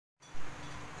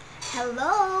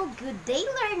Hello, good day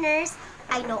learners.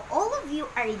 I know all of you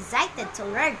are excited to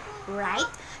learn, right?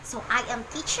 So I am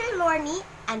teacher Lorny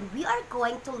and we are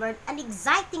going to learn an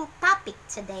exciting topic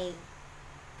today.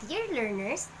 Dear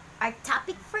learners, our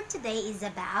topic for today is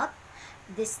about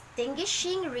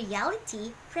distinguishing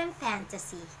reality from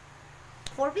fantasy.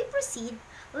 Before we proceed,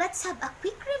 let's have a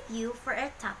quick review for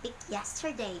our topic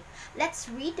yesterday. Let's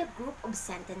read a group of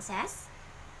sentences.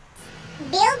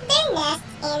 Build their nest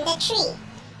in the tree.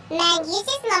 Man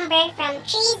uses lumber from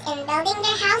trees in building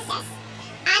their houses.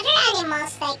 Other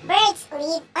animals like birds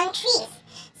live on trees.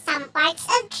 Some parts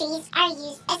of trees are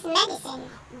used as medicine.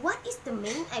 What is the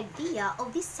main idea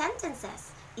of these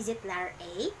sentences? Is it letter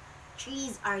A?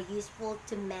 Trees are useful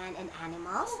to man and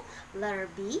animals. Letter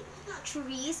B?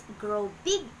 Trees grow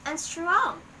big and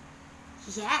strong.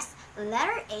 Yes,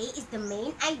 letter A is the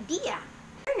main idea.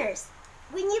 Learners,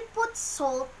 when you put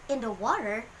salt in the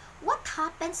water, what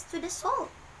happens to the salt?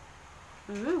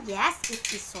 Yes, it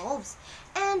dissolves.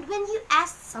 And when you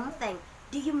ask something,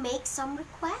 do you make some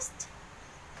request?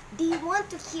 Do you want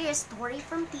to hear a story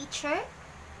from teacher?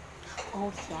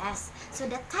 Oh yes, so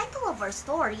the title of our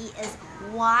story is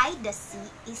Why the Sea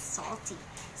is Salty.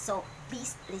 So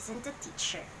please listen to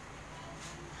teacher.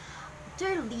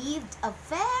 There lived a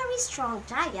very strong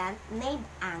giant named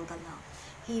Angelo.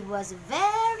 He was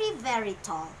very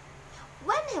tall.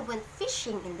 When he went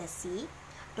fishing in the sea,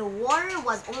 the water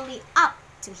was only up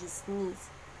to his knees.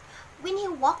 When he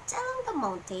walked along the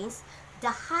mountains, the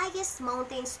highest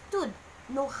mountain stood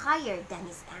no higher than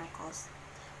his ankles.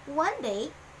 One day,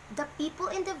 the people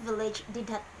in the village did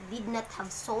not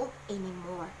have salt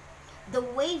anymore. The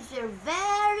waves were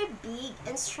very big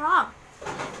and strong.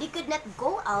 They could not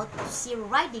go out to sea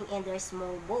riding in their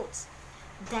small boats.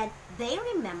 Then they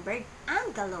remembered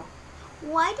Angelo.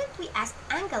 Why don't we ask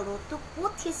Angelo to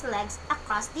put his legs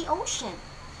across the ocean?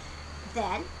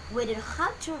 Then we don't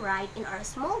have to ride in our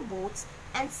small boats,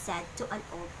 and said to an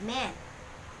old man.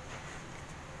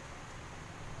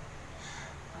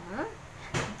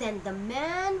 Then the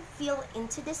men fell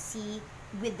into the sea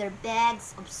with their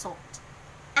bags of salt.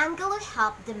 Angelo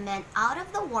helped the men out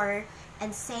of the water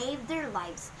and saved their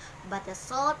lives, but the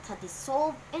salt had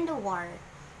dissolved in the water.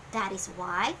 That is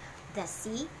why the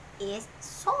sea is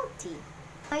salty.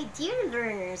 My dear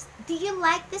learners, do you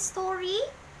like this story?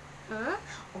 Oh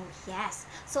yes.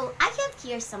 So I have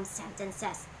here some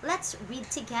sentences. Let's read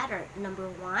together. Number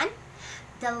 1,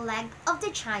 the leg of the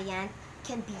giant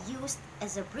can be used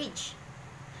as a bridge.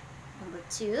 Number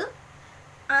 2,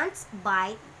 ants'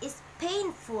 bite is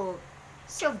painful.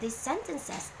 So of these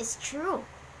sentences is true.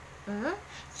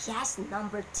 Yes,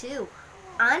 number 2,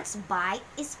 ants' bite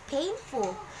is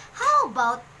painful. How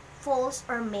about false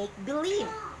or make-believe?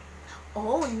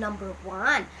 Oh, number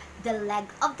 1, the leg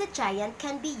of the giant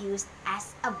can be used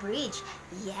as a bridge.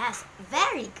 Yes,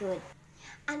 very good.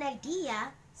 An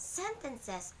idea,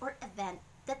 sentences, or event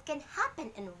that can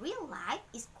happen in real life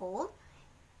is called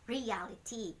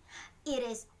reality. It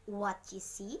is what you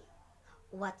see,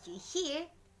 what you hear,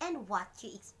 and what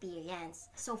you experience.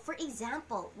 So for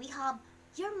example, we have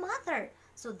your mother.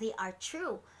 So they are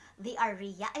true. They are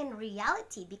in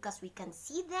reality because we can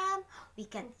see them, we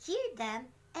can hear them,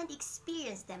 and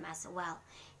experience them as well.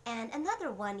 And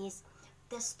another one is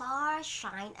the stars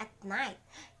shine at night.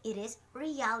 It is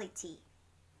reality.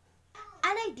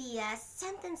 An idea,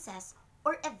 sentences,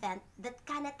 or event that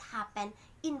cannot happen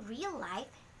in real life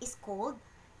is called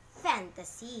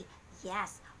fantasy.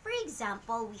 Yes, for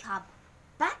example, we have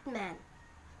Batman,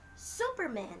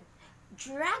 Superman,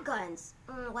 dragons,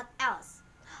 what else?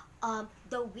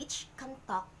 The witch can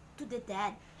talk to the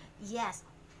dead. Yes,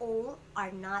 all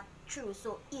are not true,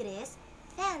 so it is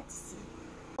fantasy.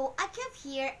 Oh, I have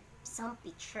here some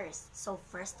pictures. So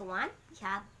first one, we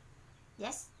have,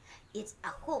 yes, it's a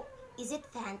hoop. Is it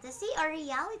fantasy or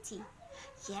reality?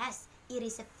 Yes, it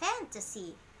is a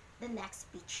fantasy. The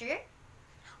next picture,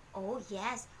 oh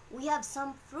yes, we have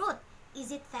some fruit.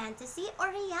 Is it fantasy or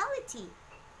reality?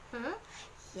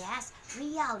 Yes,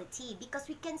 reality, because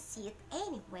we can see it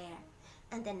anywhere.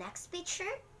 And the next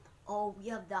picture, oh, we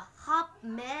have the half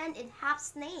man and half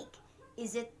snake.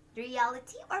 Is it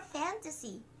reality or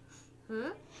fantasy?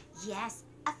 Yes,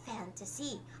 a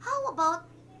fantasy. How about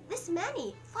this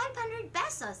many? 500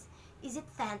 pesos. Is it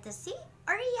fantasy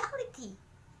or reality?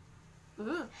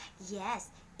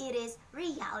 Yes, it is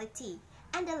reality.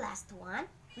 And the last one,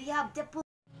 we have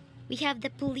the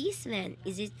policeman.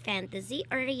 Is it fantasy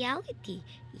or reality?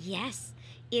 Yes,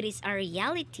 it is a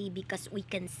reality because we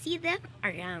can see them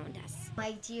around us.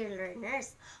 My dear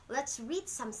learners, let's read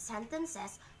some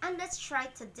sentences and let's try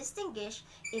to distinguish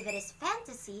if it is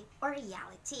fantasy or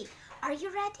reality. Are you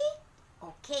ready?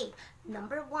 Okay,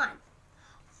 number 1.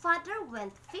 Father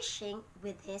went fishing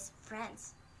with his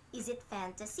friends. Is it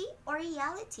fantasy or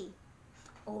reality?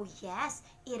 Oh yes,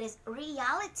 it is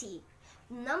reality.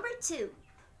 Number 2.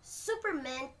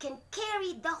 Superman can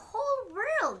carry the whole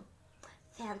world.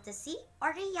 Fantasy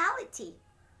or reality?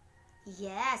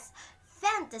 Yes,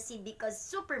 fantasy because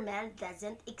Superman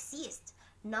doesn't exist.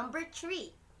 Number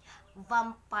 3.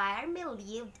 Vampire may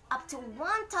live up to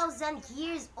 1,000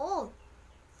 years old.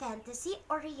 Fantasy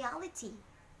or reality?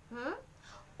 Hmm?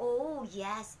 Oh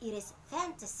yes, it is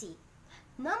fantasy.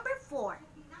 Number 4.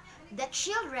 The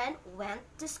children went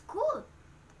to school.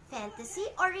 Fantasy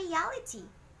or reality?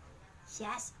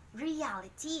 Yes,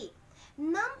 reality.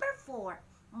 Number 4.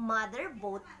 Mother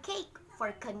bought cake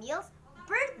for Camille's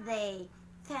birthday.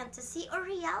 Fantasy or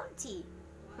reality?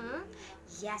 Hmm?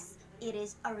 Yes, it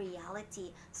is a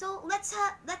reality. So let's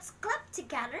clap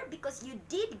together because you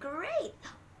did great.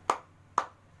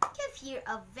 Give here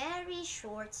a very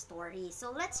short story.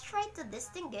 So let's try to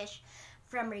distinguish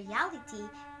from reality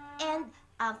and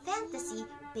fantasy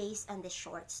based on the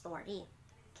short story.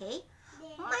 Okay?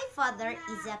 My father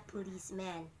is a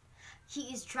policeman.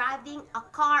 He is driving a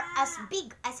car as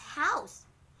big as house.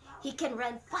 He can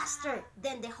run faster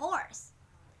than the horse.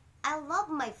 I love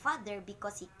my father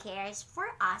because he cares for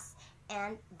us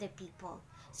and the people.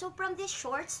 So from this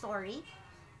short story,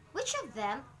 which of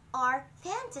them are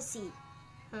fantasy?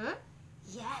 Hmm?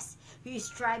 Yes, he is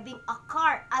driving a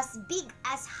car as big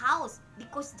as house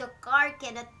because the car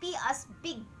cannot be as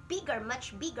bigger,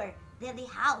 much bigger than the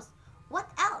house. What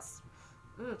else?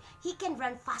 He can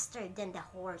run faster than the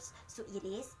horse, so it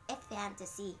is a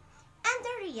fantasy. And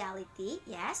the reality,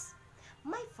 yes,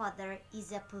 my father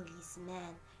is a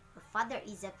policeman. Your father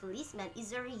is a policeman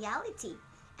is a reality.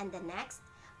 And the next,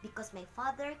 because my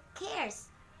father cares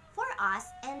for us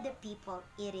and the people,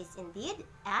 it is indeed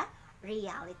a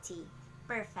reality.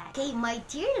 Perfect. Okay, my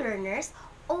dear learners,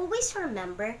 always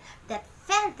remember that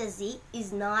fantasy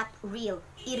is not real.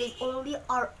 It is only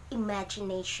our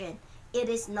imagination. It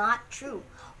is not true.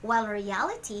 While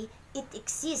reality, it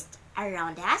exists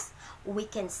around us. We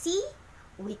can see,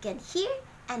 we can hear,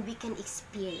 and we can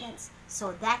experience.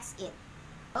 So that's it.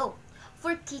 Oh,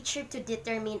 for teacher to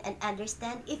determine and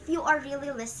understand if you are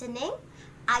really listening,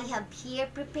 I have here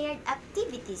prepared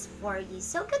activities for you.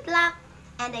 So good luck,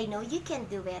 and I know you can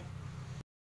do it.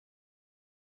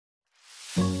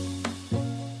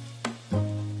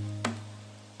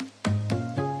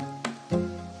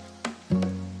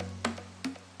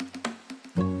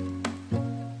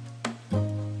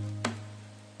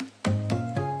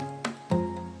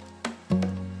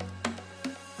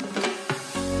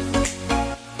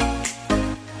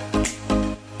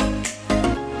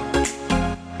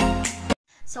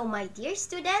 So my dear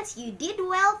students, you did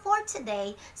well for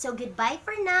today. So goodbye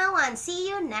for now and see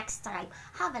you next time.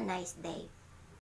 Have a nice day.